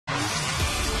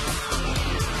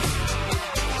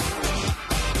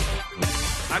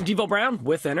I'm Devo Brown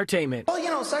with entertainment.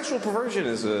 Well, sexual perversion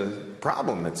is a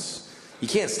problem. You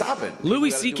can't stop it.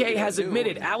 Louis C.K. has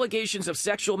admitted allegations of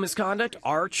sexual misconduct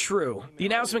are true. The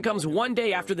announcement comes one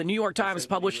day after the New York Times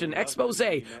published an expose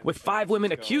with 5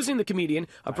 women accusing the comedian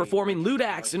of performing lewd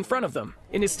acts in front of them.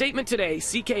 In his statement today,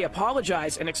 C.K.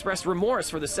 apologized and expressed remorse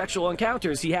for the sexual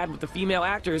encounters he had with the female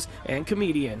actors and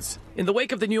comedians. In the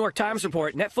wake of the New York Times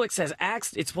report, Netflix has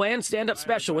axed its planned stand-up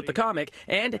special with the comic,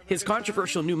 and his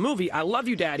controversial new movie, I Love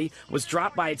You, Daddy, was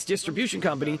dropped by its distribution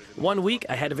company 1 week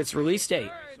ahead of its release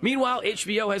date. Meanwhile,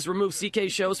 HBO has removed CK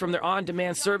shows from their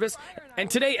on-demand service, and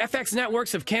today FX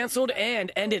networks have canceled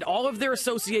and ended all of their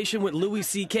association with Louis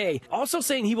C.K., also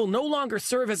saying he will no longer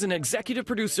serve as an executive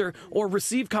producer or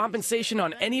receive compensation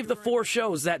on any of the 4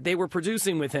 shows that they were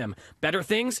producing with him: Better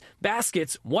Things,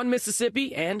 Baskets, One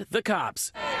Mississippi, and The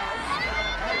Cops.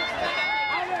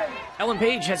 Ellen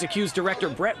Page has accused director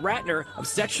Brett Ratner of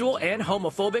sexual and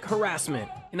homophobic harassment.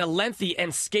 In a lengthy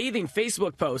and scathing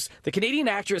Facebook post, the Canadian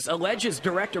actress alleges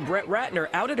director Brett Ratner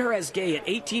outed her as gay at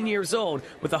 18 years old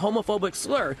with a homophobic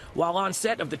slur while on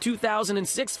set of the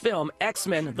 2006 film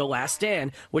X-Men: The Last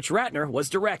Stand, which Ratner was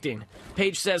directing.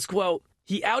 Page says, quote,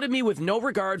 "He outed me with no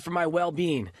regard for my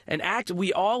well-being, an act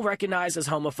we all recognize as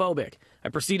homophobic. I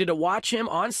proceeded to watch him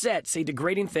on set say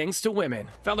degrading things to women."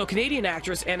 Fellow Canadian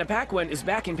actress Anna Paquin is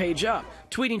backing Page up,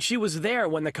 tweeting she was there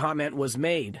when the comment was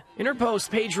made. In her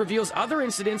post, Page reveals other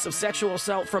incidents of sexual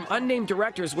assault from unnamed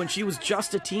directors when she was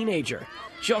just a teenager.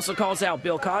 She also calls out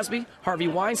Bill Cosby, Harvey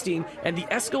Weinstein, and the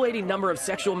escalating number of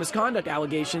sexual misconduct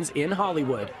allegations in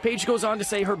Hollywood. Page goes on to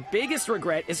say her biggest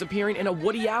regret is appearing in a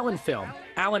Woody Allen film.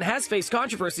 Allen has faced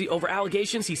controversy over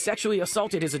allegations he sexually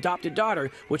assaulted his adopted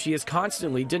daughter, which he has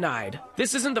constantly denied.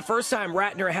 This isn't the first time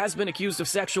Ratner has been accused of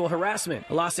sexual harassment.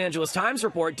 A Los Angeles Times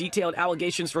report detailed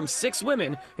allegations from 6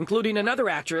 women, including another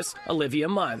actress, Olivia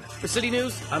Munn. For City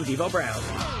News, I'm Devo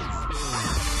Brown.